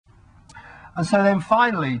And so then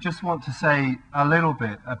finally, just want to say a little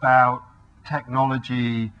bit about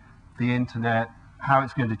technology, the internet, how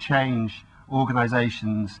it's going to change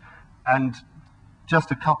organizations, and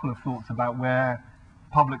just a couple of thoughts about where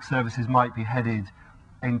public services might be headed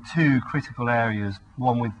in two critical areas,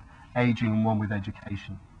 one with aging and one with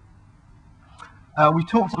education. We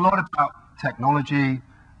talked a lot about technology,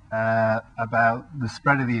 about the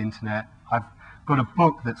spread of the internet. I've got a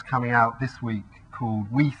book that's coming out this week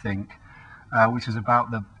called We Think, which is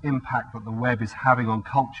about the impact that the web is having on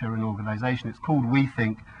culture and organization. It's called We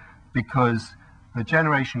Think because the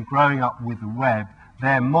generation growing up with the web,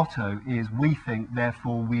 their motto is we think,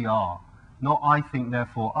 therefore we are. Not I think,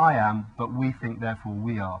 therefore I am, but we think, therefore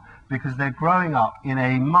we are. Because they're growing up in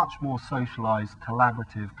a much more socialized,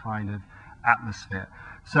 collaborative kind of atmosphere.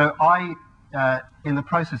 So I, in the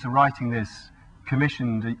process of writing this,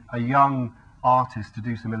 commissioned a young artist to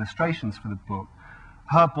do some illustrations for the book.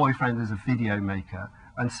 Her boyfriend is a video maker,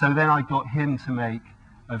 and so then I got him to make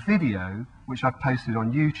a video which I've posted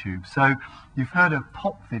on YouTube. So you've heard of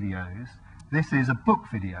pop videos. This is a book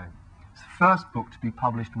video. It's the first book to be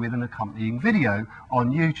published with an accompanying video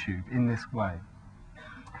on YouTube in this way.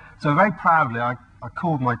 So very proudly, I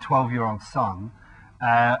called my 12-year-old son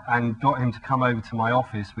and got him to come over to my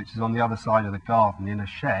office, which is on the other side of the garden in a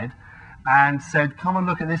shed, and said, come and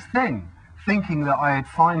look at this thing, thinking that I had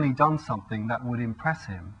finally done something that would impress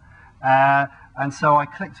him. And so I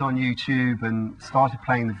clicked on YouTube and started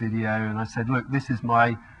playing the video, and I said, look, this is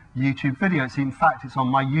my YouTube video. In fact, it's on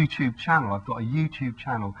my YouTube channel. I've got a YouTube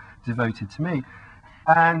channel devoted to me.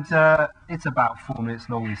 And it's about 4 minutes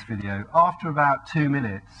long, this video. After about 2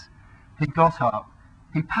 minutes, he got up,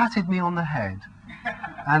 he patted me on the head,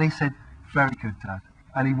 and he said, very good, Dad.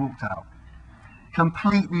 And he walked out,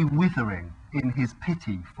 completely withering in his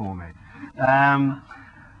pity for me.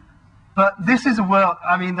 But this is a world,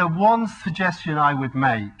 I mean, the one suggestion I would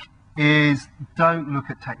make is don't look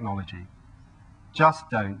at technology. Just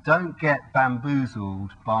don't. Don't get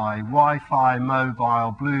bamboozled by Wi-Fi,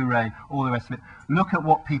 mobile, Blu-ray, all the rest of it. Look at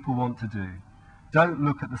what people want to do. Don't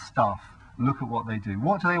look at the stuff. Look at what they do.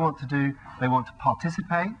 What do they want to do? They want to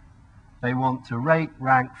participate. They want to rate,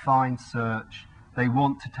 rank, find, search. They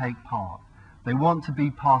want to take part. They want to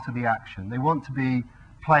be part of the action. They want to be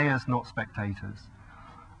players, not spectators.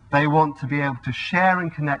 They want to be able to share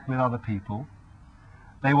and connect with other people.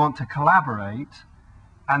 They want to collaborate,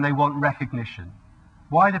 and they want recognition.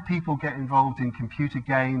 Why do people get involved in computer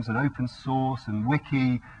games and open source and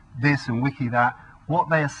wiki this and wiki that? What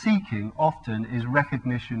they are seeking often is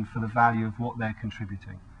recognition for the value of what they're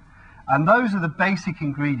contributing. And those are the basic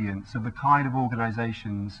ingredients of the kind of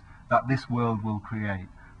organizations that this world will create.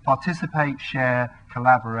 Participate, share,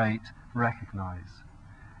 collaborate, recognize.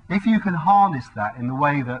 If you can harness that in the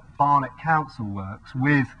way that Barnet Council works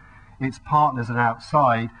with its partners and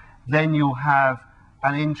outside, then you'll have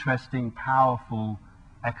an interesting, powerful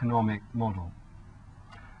economic model.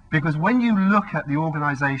 Because when you look at the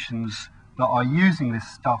organizations that are using this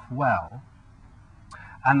stuff well,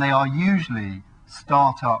 and they are usually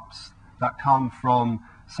startups that come from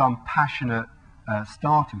some passionate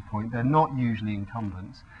starting point, they're not usually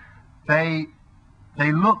incumbents, they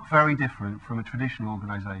look very different from a traditional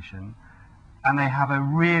organization, and they have a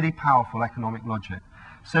really powerful economic logic.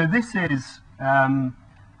 So this is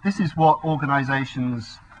what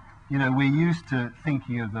organizations, you know, we're used to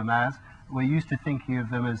thinking of them as. We're used to thinking of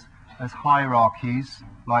them as hierarchies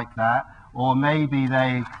like that, or maybe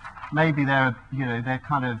they're, you know, they're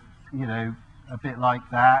kind of, you know, a bit like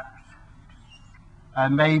that.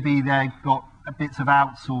 And maybe they've got bits of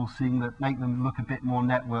outsourcing that make them look a bit more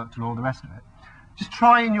networked and all the rest of it. Just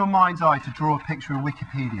try in your mind's eye to draw a picture of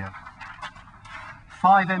Wikipedia.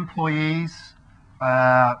 5 employees,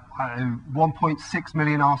 1.6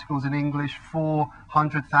 million articles in English,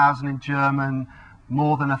 400,000 in German,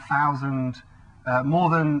 more than 1,000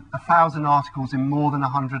 articles in more than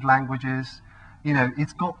 100 languages. You know,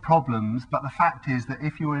 it's got problems, but the fact is that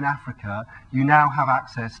if you're in Africa, you now have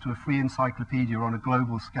access to a free encyclopedia on a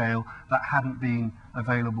global scale that hadn't been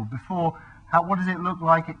available before. What does it look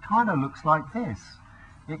like? It kind of looks like this.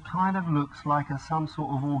 It kind of looks like some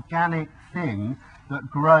sort of organic thing that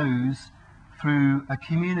grows through a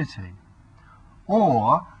community.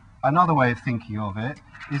 Or, another way of thinking of it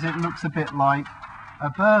is it looks a bit like a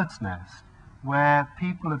bird's nest, where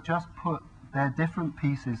people have just put their different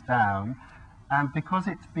pieces down, and because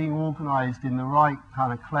it's being organized in the right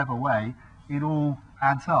kind of clever way, it all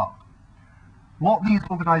adds up. What these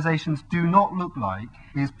organizations do not look like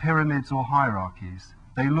is pyramids or hierarchies.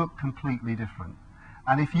 They look completely different.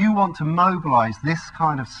 And if you want to mobilize this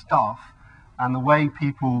kind of stuff and the way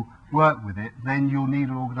people work with it, then you'll need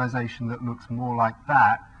an organisation that looks more like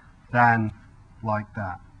that than like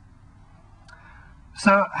that.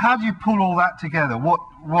 So how do you pull all that together?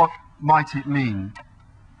 What might it mean?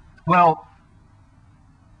 Well,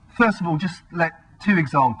 first of all, just two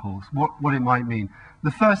examples, what it might mean.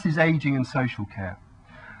 The first is ageing and social care.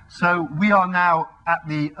 So we are now at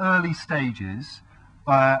the early stages,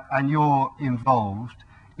 and you're involved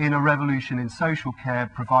in a revolution in social care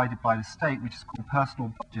provided by the state, which is called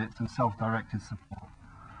personal budgets and self-directed support.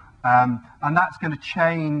 And that's going to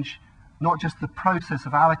change not just the process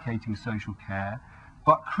of allocating social care,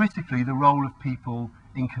 but critically the role of people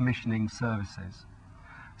in commissioning services.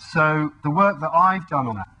 So the work that I've done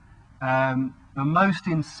on that, the most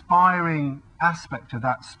inspiring aspect of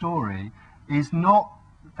that story is not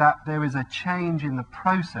that there is a change in the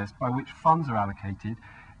process by which funds are allocated,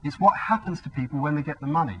 it's what happens to people when they get the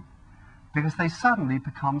money, because they suddenly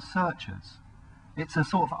become searchers. It's a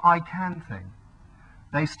sort of I can thing.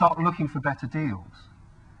 They start looking for better deals.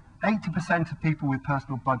 80% of people with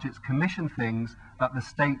personal budgets commission things that the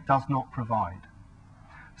state does not provide.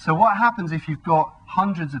 So what happens if you've got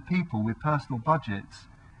hundreds of people with personal budgets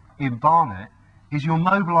in Barnet is you're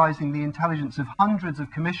mobilising the intelligence of hundreds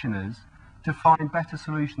of commissioners to find better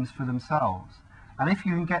solutions for themselves. And if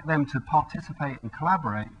you can get them to participate and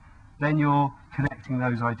collaborate, then you're connecting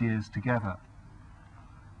those ideas together.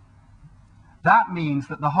 That means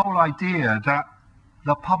that the whole idea that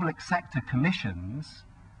the public sector commissions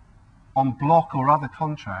on block or other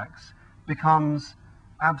contracts becomes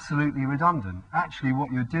absolutely redundant. Actually,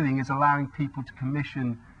 what you're doing is allowing people to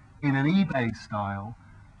commission in an eBay style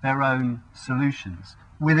their own solutions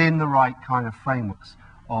within the right kind of frameworks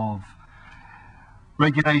of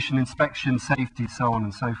regulation, inspection, safety, so on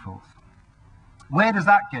and so forth. Where does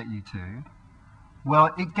that get you to?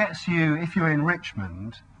 Well, it gets you, if you're in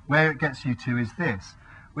Richmond, where it gets you to is this,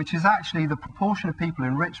 which is actually the proportion of people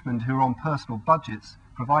in Richmond who are on personal budgets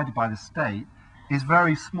provided by the state is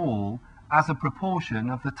very small as a proportion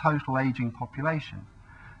of the total ageing population.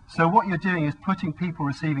 So what you're doing is putting people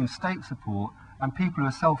receiving state support and people who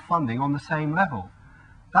are self-funding on the same level.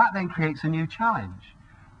 That then creates a new challenge,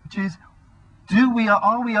 which is,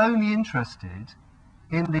 are we only interested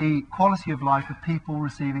in the quality of life of people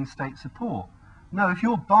receiving state support? No, if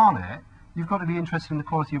you're Barnet, you've got to be interested in the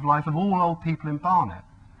quality of life of all old people in Barnet.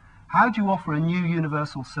 How do you offer a new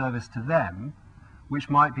universal service to them, which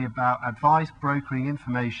might be about advice, brokering,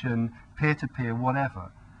 information, peer-to-peer,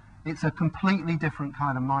 whatever? It's a completely different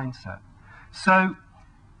kind of mindset. So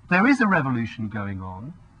there is a revolution going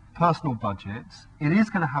on, personal budgets. It is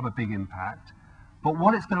going to have a big impact. But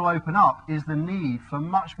what it's going to open up is the need for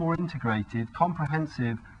much more integrated,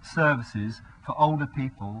 comprehensive services for older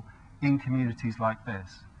people in communities like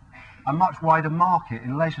this. A much wider market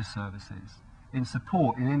in leisure services, in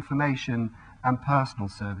support, in information and personal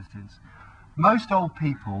services. Most old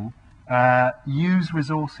people use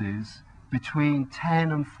resources between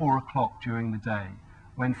 10 and 4 o'clock during the day,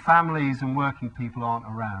 when families and working people aren't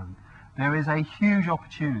around. There is a huge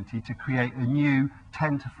opportunity to create a new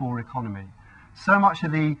 10 to 4 economy. So much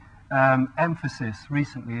of the emphasis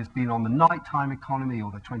recently has been on the nighttime economy or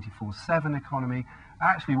the 24/7 economy.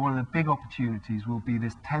 Actually, one of the big opportunities will be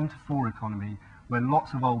this 10 to 4 economy, where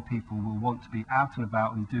lots of old people will want to be out and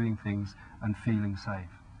about and doing things and feeling safe.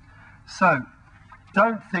 So,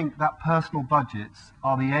 don't think that personal budgets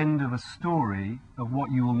are the end of a story of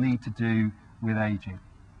what you will need to do with ageing.